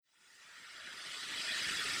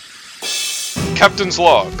Captain's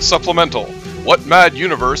Log, Supplemental. What mad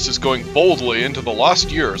universe is going boldly into the lost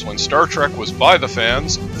years when Star Trek was by the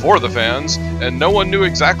fans, for the fans, and no one knew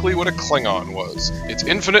exactly what a Klingon was? It's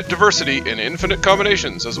infinite diversity in infinite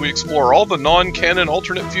combinations as we explore all the non-canon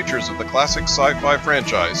alternate futures of the classic sci-fi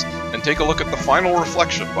franchise and take a look at The Final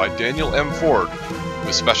Reflection by Daniel M. Ford,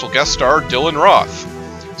 with special guest star Dylan Roth.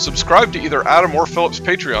 Subscribe to either Adam or Philip's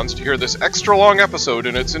Patreons to hear this extra long episode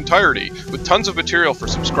in its entirety, with tons of material for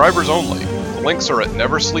subscribers only. The links are at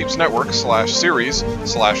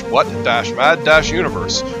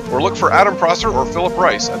neversleepsnetwork/series/what-mad-universe, or look for Adam Prosser or Philip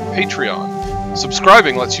Rice at Patreon.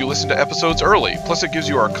 Subscribing lets you listen to episodes early, plus it gives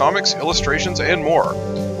you our comics, illustrations, and more.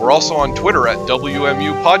 We're also on Twitter at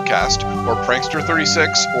WMU Podcast, or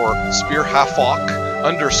Prankster36, or SpearHalfWalk_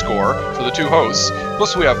 for the two hosts.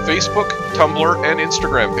 Plus we have Facebook, Tumblr, and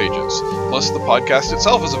Instagram pages. Plus the podcast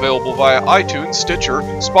itself is available via iTunes, Stitcher,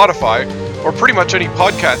 Spotify, or pretty much any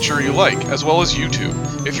podcatcher you like, as well as YouTube.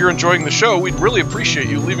 If you're enjoying the show, we'd really appreciate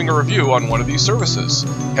you leaving a review on one of these services.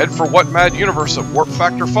 Head for What Mad Universe of Warp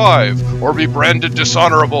Factor 5, or be branded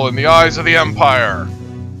dishonorable in the eyes of the Empire.